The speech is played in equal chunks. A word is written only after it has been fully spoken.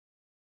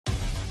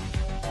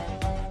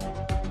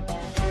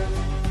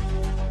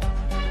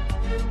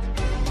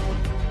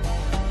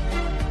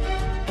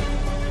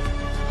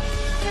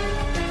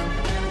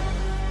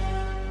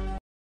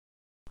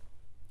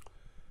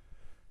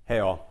Hey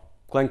all,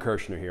 Glenn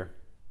Kirshner here.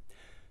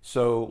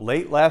 So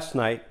late last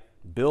night,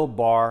 Bill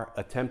Barr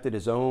attempted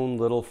his own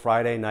little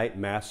Friday night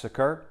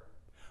massacre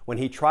when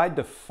he tried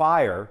to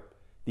fire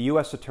the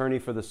U.S. Attorney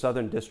for the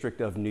Southern District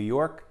of New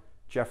York,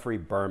 Jeffrey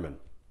Berman.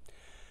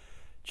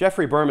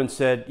 Jeffrey Berman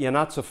said, "Yeah,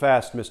 not so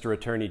fast, Mr.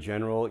 Attorney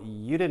General.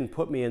 You didn't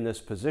put me in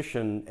this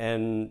position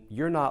and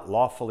you're not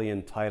lawfully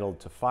entitled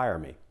to fire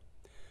me."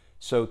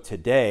 So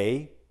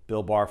today,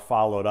 Bill Barr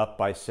followed up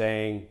by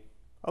saying,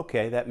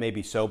 "Okay, that may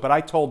be so, but I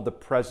told the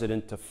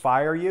president to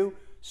fire you,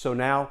 so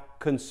now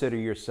consider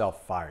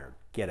yourself fired.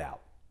 Get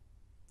out."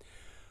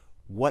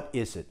 What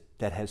is it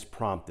that has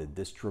prompted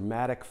this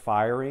dramatic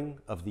firing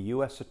of the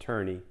U.S.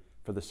 Attorney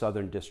for the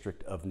Southern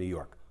District of New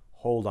York?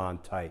 Hold on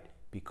tight,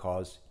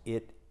 because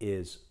it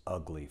is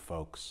ugly,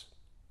 folks.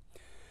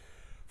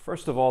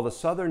 First of all, the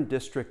Southern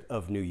District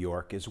of New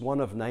York is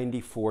one of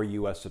 94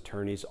 U.S.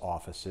 Attorneys'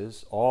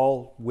 offices,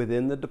 all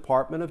within the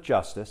Department of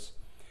Justice,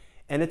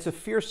 and it's a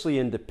fiercely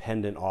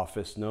independent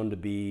office known to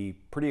be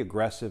pretty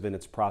aggressive in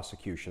its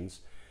prosecutions,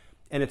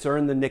 and it's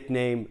earned the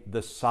nickname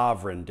the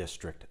Sovereign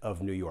District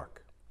of New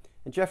York.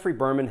 And Jeffrey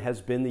Berman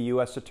has been the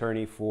U.S.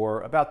 Attorney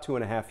for about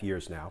 2.5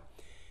 years now,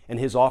 and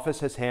his office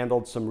has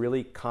handled some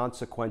really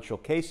consequential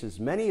cases,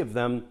 many of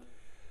them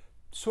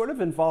sort of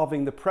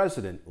involving the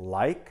president,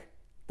 like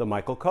the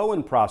Michael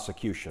Cohen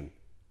prosecution,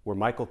 where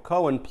Michael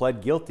Cohen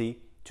pled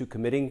guilty to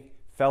committing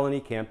felony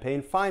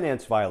campaign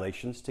finance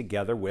violations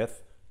together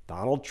with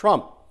Donald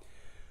Trump.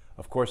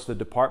 Of course, the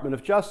Department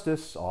of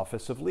Justice,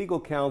 Office of Legal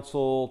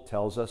Counsel,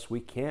 tells us we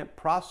can't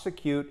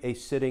prosecute a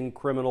sitting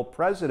criminal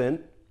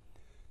president,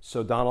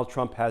 so Donald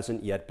Trump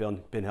hasn't yet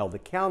been held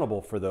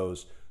accountable for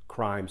those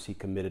crimes he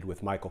committed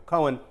with Michael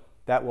Cohen.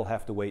 That will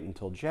have to wait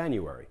until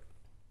January.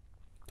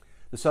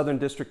 The Southern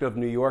District of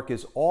New York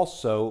is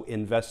also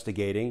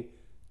investigating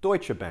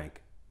Deutsche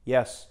Bank.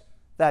 Yes,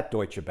 that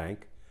Deutsche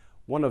Bank,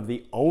 one of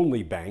the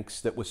only banks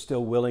that was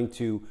still willing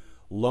to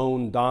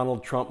loan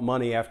Donald Trump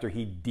money after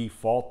he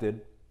defaulted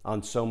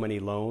on so many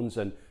loans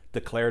and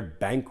declared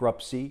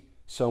bankruptcy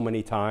so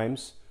many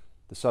times.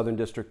 The Southern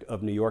District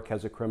of New York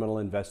has a criminal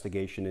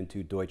investigation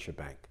into Deutsche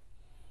Bank.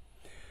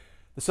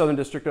 The Southern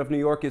District of New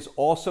York is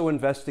also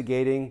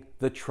investigating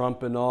the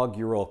Trump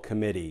Inaugural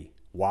Committee.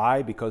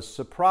 Why? Because,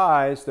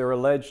 surprise, they're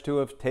alleged to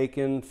have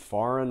taken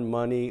foreign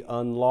money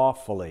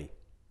unlawfully.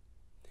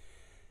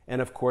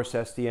 And of course,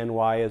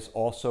 SDNY is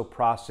also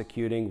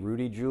prosecuting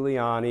Rudy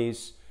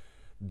Giuliani's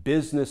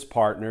business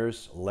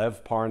partners,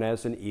 Lev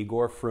Parnas and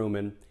Igor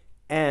Fruman,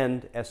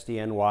 and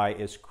SDNY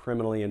is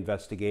criminally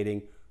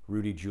investigating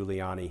Rudy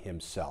Giuliani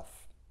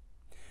himself.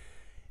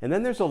 And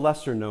then there's a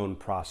lesser-known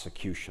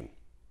prosecution.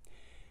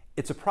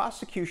 It's a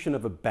prosecution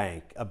of a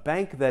bank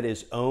that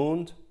is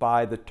owned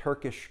by the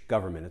Turkish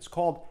government. It's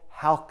called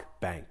Halk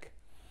Bank.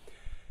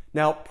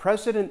 Now,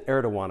 President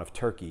Erdogan of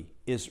Turkey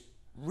is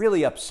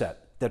really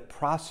upset that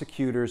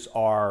prosecutors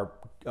are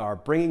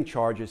bringing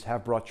charges,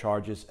 have brought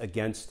charges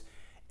against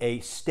a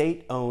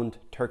state-owned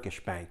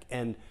Turkish bank.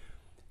 And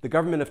the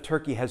government of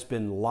Turkey has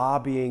been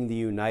lobbying the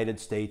United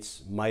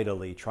States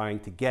mightily, trying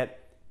to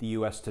get the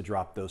U.S. to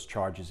drop those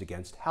charges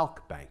against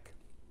Halk Bank.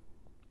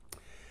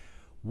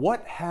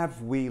 What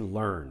have we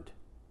learned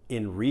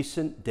in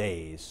recent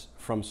days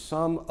from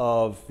some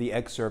of the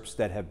excerpts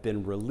that have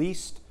been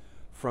released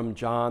from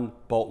John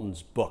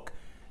Bolton's book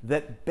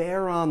that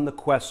bear on the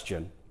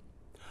question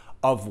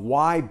of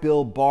why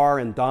Bill Barr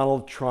and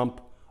Donald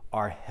Trump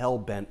are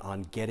hell-bent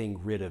on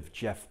getting rid of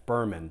Jeff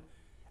Berman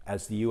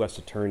as the U.S.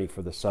 Attorney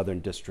for the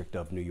Southern District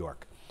of New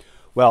York?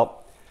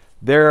 Well,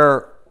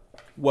 there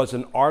was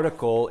an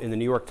article in the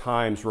New York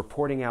Times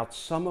reporting out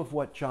some of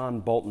what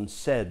John Bolton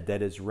said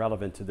that is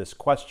relevant to this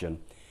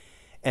question.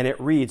 And it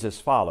reads as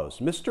follows.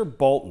 Mr.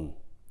 Bolton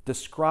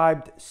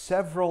described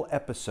several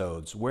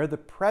episodes where the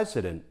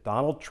president,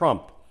 Donald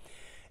Trump,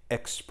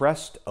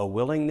 expressed a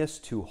willingness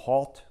to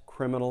halt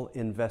criminal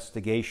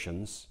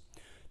investigations,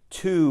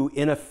 to,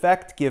 in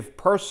effect, give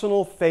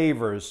personal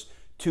favors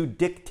to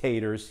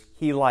dictators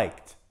he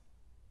liked.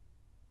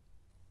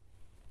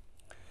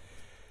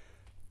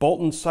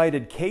 Bolton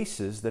cited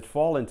cases that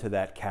fall into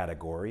that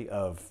category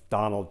of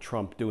Donald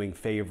Trump doing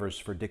favors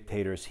for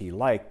dictators he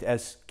liked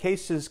as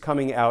cases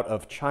coming out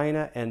of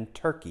China and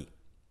Turkey.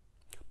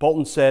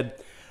 Bolton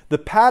said, "The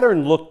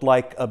pattern looked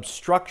like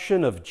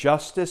obstruction of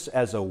justice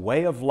as a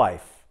way of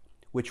life,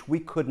 which we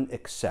couldn't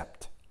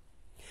accept."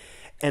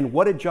 And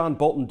what did John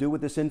Bolton do with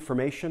this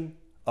information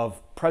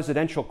of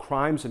presidential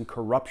crimes and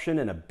corruption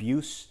and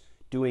abuse,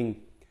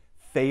 doing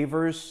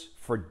favors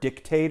for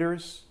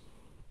dictators?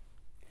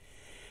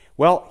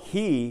 Well,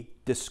 he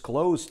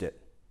disclosed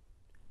it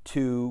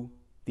to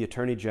the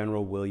Attorney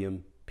General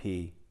William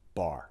P.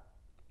 Barr.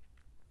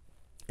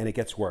 And it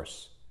gets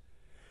worse,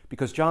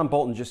 because John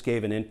Bolton just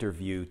gave an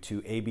interview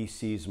to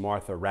ABC's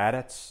Martha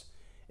Raddatz,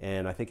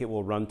 and I think it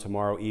will run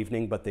tomorrow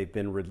evening, but they've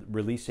been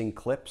releasing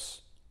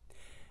clips.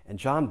 And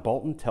John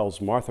Bolton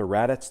tells Martha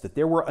Raddatz that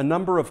there were a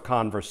number of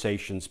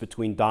conversations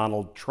between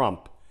Donald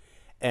Trump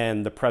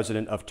and the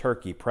president of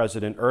Turkey,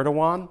 President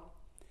Erdogan.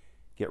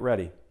 Get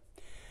ready.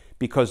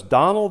 Because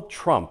Donald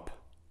Trump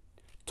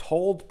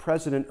told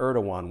President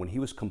Erdogan when he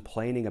was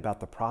complaining about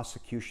the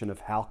prosecution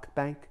of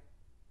Halkbank?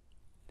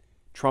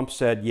 Trump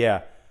said,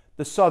 yeah,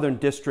 the Southern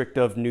District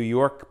of New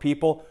York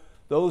people,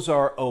 those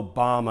are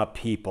Obama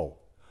people.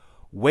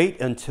 Wait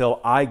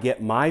until I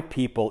get my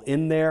people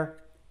in there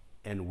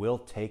and we'll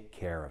take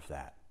care of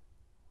that.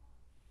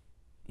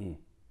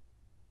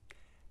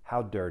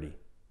 How dirty,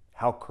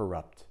 how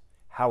corrupt,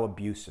 how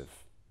abusive.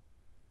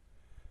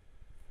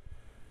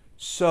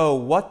 So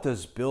what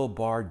does Bill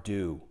Barr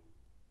do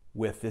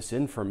with this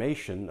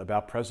information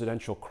about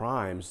presidential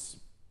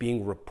crimes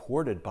being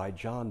reported by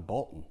John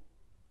Bolton?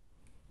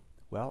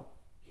 Well,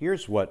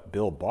 here's what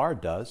Bill Barr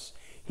does.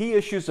 He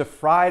issues a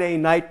Friday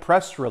night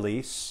press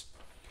release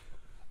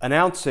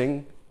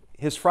announcing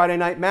his Friday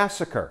night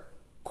massacre.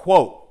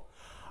 Quote,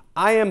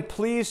 I am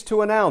pleased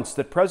to announce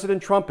that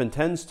President Trump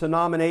intends to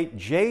nominate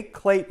Jay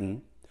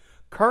Clayton,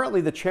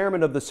 currently the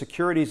chairman of the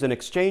Securities and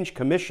Exchange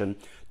Commission,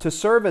 to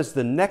serve as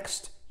the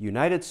next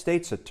United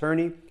States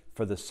Attorney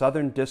for the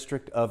Southern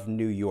District of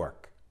New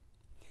York.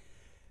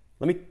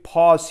 Let me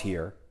pause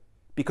here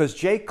because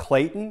Jay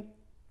Clayton,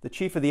 the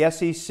chief of the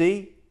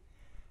SEC,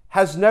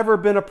 has never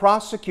been a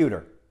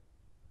prosecutor,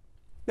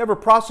 never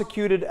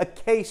prosecuted a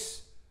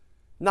case,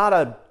 not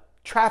a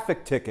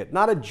traffic ticket,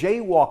 not a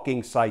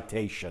jaywalking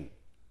citation.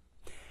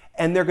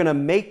 And they're going to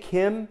make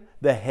him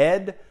the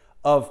head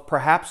of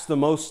perhaps the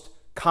most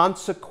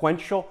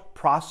consequential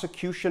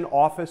prosecution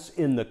office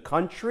in the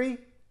country?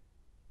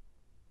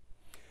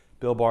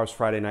 Bill Barr's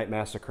Friday Night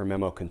Massacre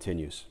memo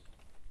continues.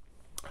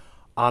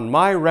 On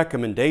my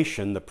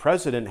recommendation, the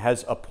president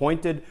has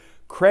appointed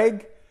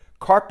Craig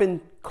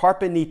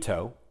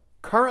Carpenito,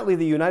 currently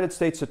the United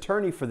States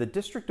Attorney for the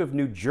District of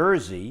New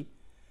Jersey,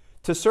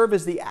 to serve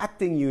as the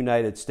acting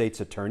United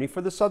States Attorney for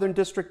the Southern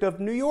District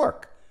of New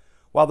York,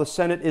 while the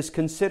Senate is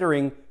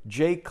considering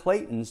Jay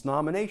Clayton's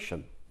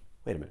nomination.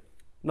 Wait a minute,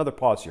 another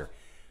pause here.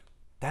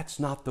 That's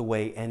not the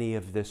way any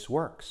of this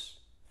works.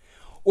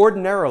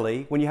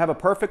 Ordinarily, when you have a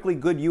perfectly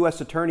good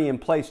U.S. attorney in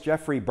place,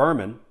 Jeffrey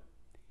Berman,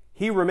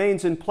 he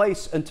remains in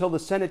place until the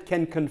Senate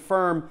can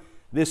confirm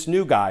this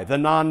new guy, the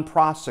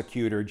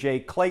non-prosecutor, Jay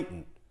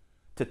Clayton,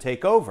 to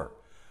take over.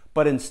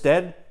 But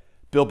instead,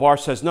 Bill Barr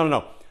says,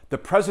 no. The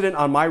president,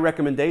 on my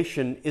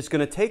recommendation, is going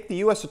to take the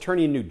U.S.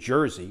 attorney in New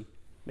Jersey,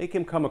 make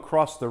him come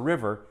across the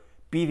river,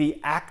 be the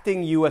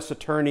acting U.S.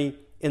 attorney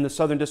in the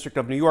Southern District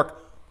of New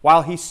York,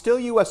 while he's still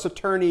U.S.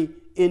 attorney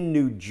in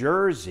New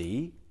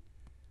Jersey.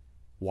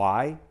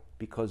 Why?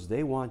 Because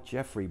they want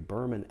Jeffrey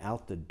Berman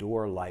out the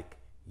door like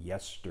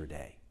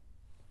yesterday.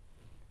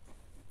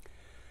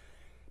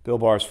 Bill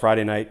Barr's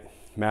Friday Night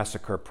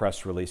Massacre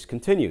press release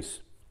continues.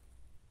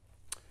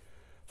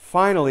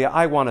 Finally,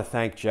 I want to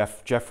thank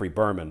Jeffrey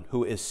Berman,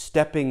 who is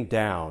stepping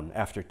down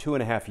after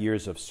 2.5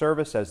 years of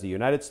service as the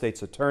United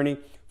States Attorney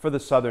for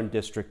the Southern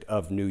District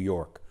of New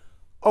York.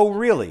 Oh,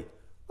 really?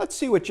 Let's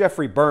see what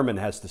Jeffrey Berman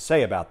has to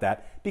say about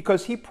that,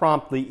 because he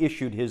promptly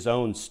issued his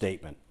own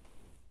statement.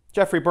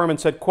 Jeffrey Berman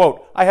said,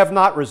 quote, I have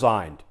not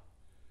resigned,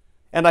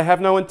 and I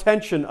have no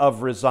intention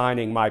of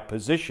resigning my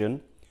position,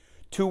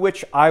 to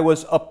which I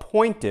was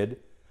appointed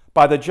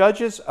by the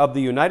judges of the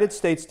United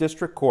States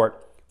District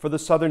Court for the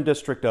Southern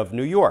District of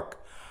New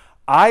York.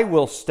 I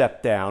will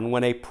step down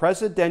when a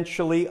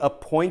presidentially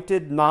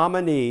appointed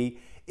nominee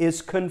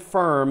is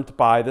confirmed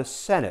by the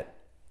Senate.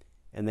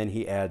 And then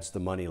he adds the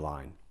money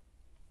line.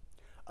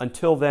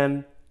 Until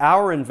then,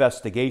 our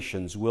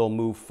investigations will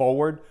move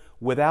forward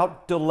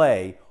without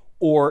delay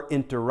or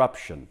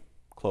interruption.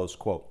 Close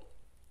quote.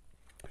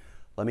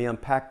 Let me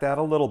unpack that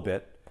a little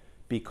bit,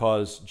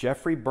 because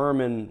Jeffrey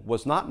Berman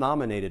was not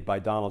nominated by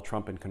Donald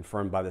Trump and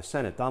confirmed by the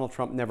Senate. Donald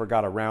Trump never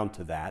got around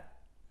to that.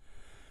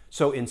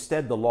 So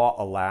instead, the law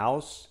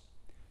allows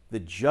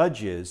the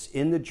judges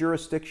in the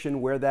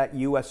jurisdiction where that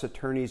U.S.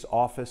 Attorney's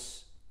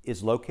office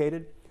is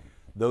located,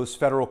 those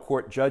federal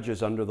court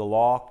judges under the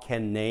law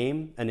can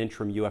name an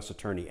interim U.S.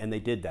 Attorney. And they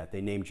did that.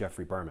 They named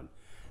Jeffrey Berman.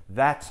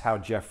 That's how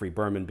Jeffrey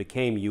Berman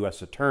became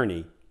U.S.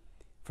 Attorney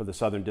for the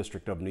Southern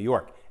District of New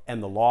York.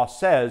 And the law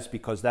says,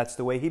 because that's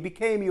the way he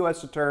became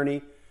U.S.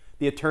 Attorney,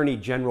 the Attorney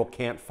General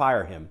can't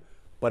fire him.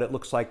 But it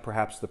looks like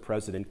perhaps the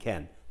president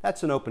can.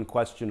 That's an open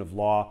question of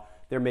law.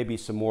 There may be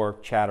some more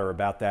chatter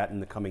about that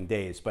in the coming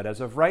days. But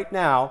as of right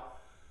now,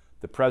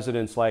 the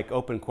president's like,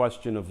 open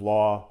question of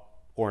law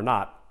or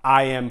not,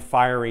 I am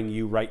firing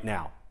you right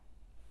now.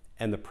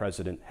 And the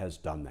president has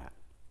done that.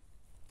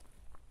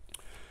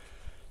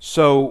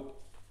 So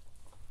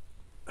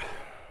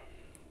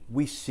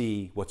we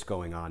see what's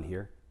going on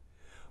here.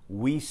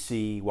 We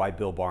see why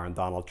Bill Barr and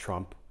Donald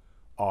Trump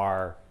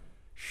are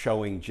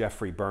showing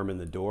Jeffrey Berman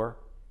the door.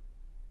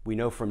 We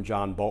know from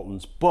John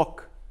Bolton's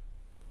book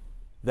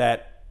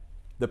that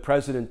the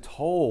president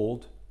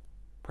told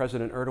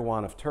President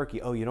Erdogan of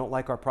Turkey, oh, you don't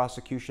like our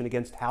prosecution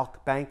against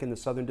Halkbank in the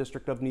Southern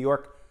District of New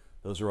York?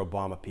 Those are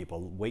Obama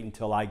people. Wait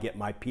until I get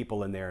my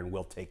people in there and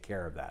we'll take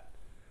care of that.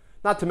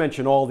 Not to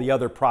mention all the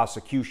other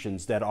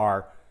prosecutions that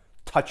are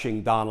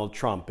touching Donald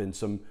Trump in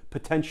some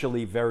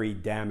potentially very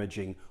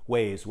damaging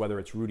ways, whether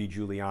it's Rudy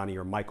Giuliani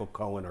or Michael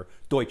Cohen or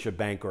Deutsche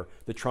Bank or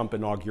the Trump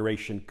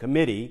Inauguration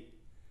Committee.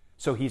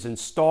 So he's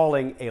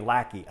installing a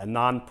lackey, a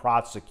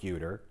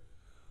non-prosecutor,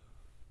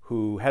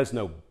 who has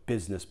no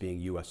business being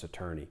U.S.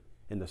 attorney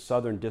in the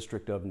Southern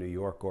District of New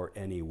York or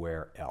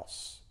anywhere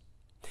else.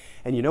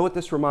 And you know what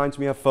this reminds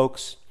me of,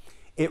 folks?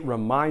 It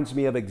reminds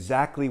me of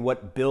exactly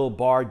what Bill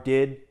Barr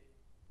did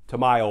to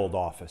my old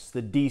office,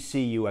 the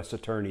D.C. U.S.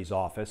 Attorney's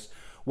Office,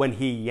 when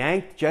he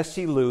yanked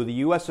Jesse Liu, the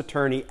U.S.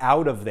 Attorney,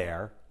 out of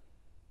there,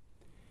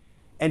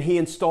 and he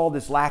installed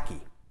his lackey,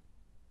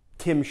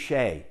 Tim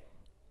Shea.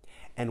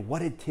 And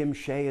what did Tim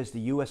Shea, as the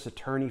U.S.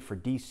 Attorney for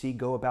D.C.,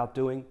 go about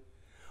doing?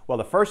 Well,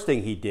 the first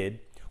thing he did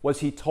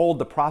was he told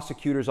the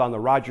prosecutors on the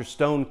Roger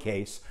Stone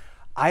case,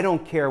 I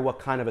don't care what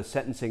kind of a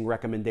sentencing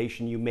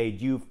recommendation you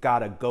made, you've got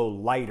to go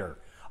lighter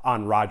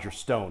on Roger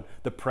Stone,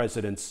 the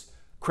president's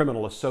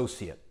criminal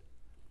associate,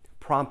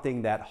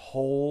 prompting that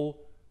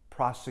whole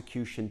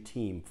prosecution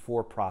team,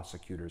 4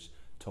 prosecutors,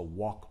 to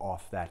walk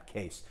off that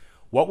case.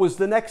 What was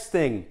the next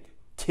thing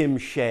Tim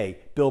Shea,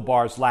 Bill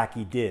Barr's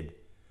lackey, did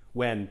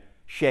when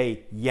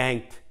Shea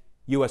yanked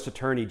U.S.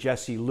 Attorney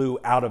Jesse Liu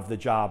out of the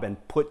job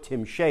and put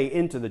Tim Shea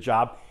into the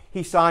job?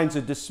 He signs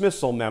a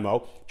dismissal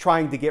memo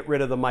trying to get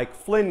rid of the Mike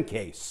Flynn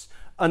case,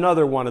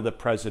 another one of the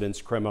president's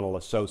criminal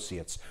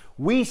associates.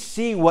 We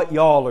see what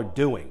y'all are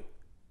doing,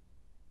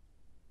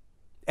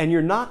 and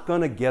you're not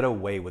going to get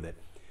away with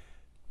it.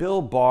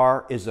 Bill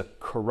Barr is a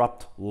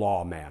corrupt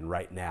lawman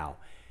right now,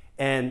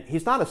 and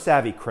he's not a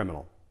savvy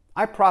criminal.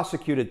 I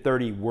prosecuted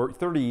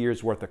 30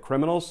 years worth of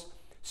criminals.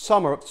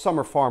 Some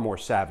are far more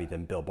savvy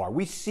than Bill Barr.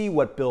 We see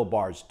what Bill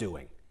Barr's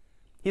doing.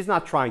 He's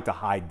not trying to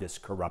hide this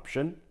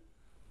corruption.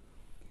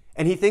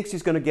 And he thinks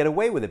he's going to get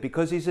away with it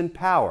because he's in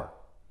power,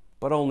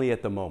 but only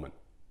at the moment.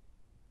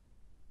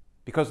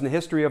 Because in the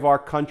history of our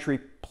country,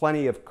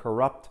 plenty of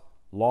corrupt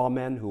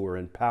lawmen who are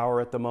in power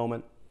at the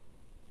moment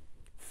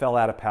fell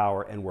out of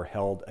power and were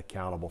held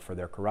accountable for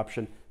their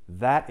corruption.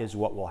 That is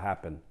what will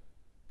happen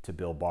to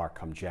Bill Barr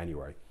come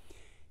January.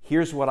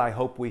 Here's what I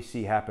hope we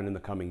see happen in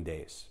the coming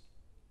days.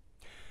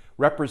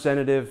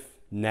 Representative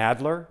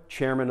Nadler,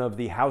 chairman of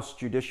the House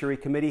Judiciary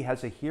Committee,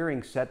 has a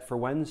hearing set for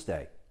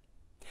Wednesday,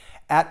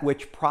 at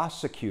which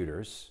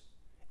prosecutors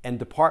and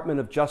Department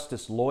of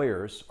Justice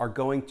lawyers are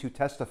going to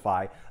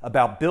testify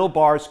about Bill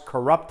Barr's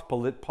corrupt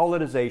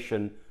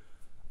politicization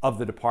of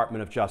the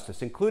Department of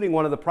Justice, including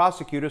one of the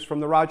prosecutors from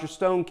the Roger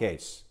Stone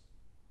case.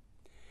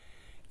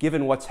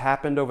 Given what's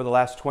happened over the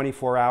last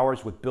 24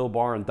 hours with Bill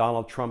Barr and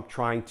Donald Trump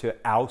trying to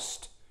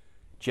oust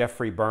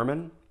Jeffrey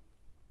Berman,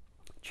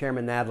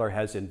 Chairman Nadler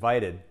has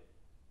invited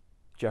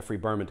Jeffrey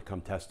Berman to come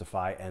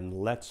testify,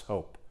 and let's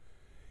hope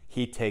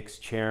he takes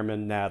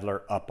Chairman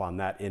Nadler up on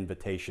that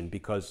invitation,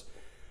 because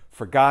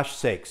for gosh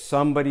sake,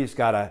 somebody's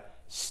got to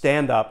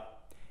stand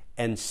up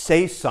and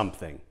say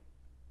something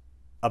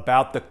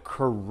about the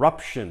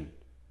corruption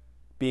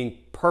being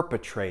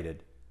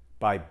perpetrated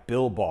by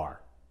Bill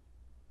Barr.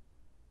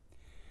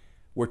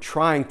 We're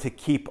trying to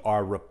keep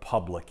our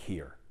republic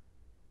here.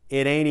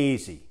 It ain't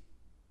easy.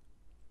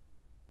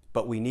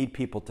 But we need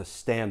people to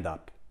stand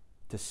up,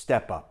 to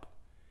step up,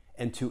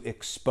 and to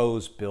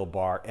expose Bill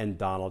Barr and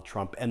Donald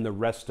Trump and the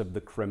rest of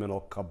the criminal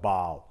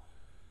cabal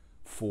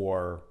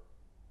for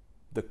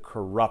the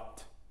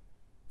corrupt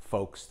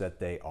folks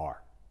that they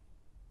are.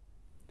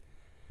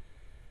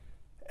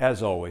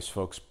 As always,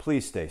 folks,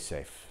 please stay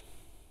safe.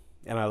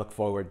 And I look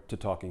forward to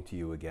talking to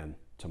you again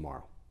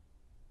tomorrow.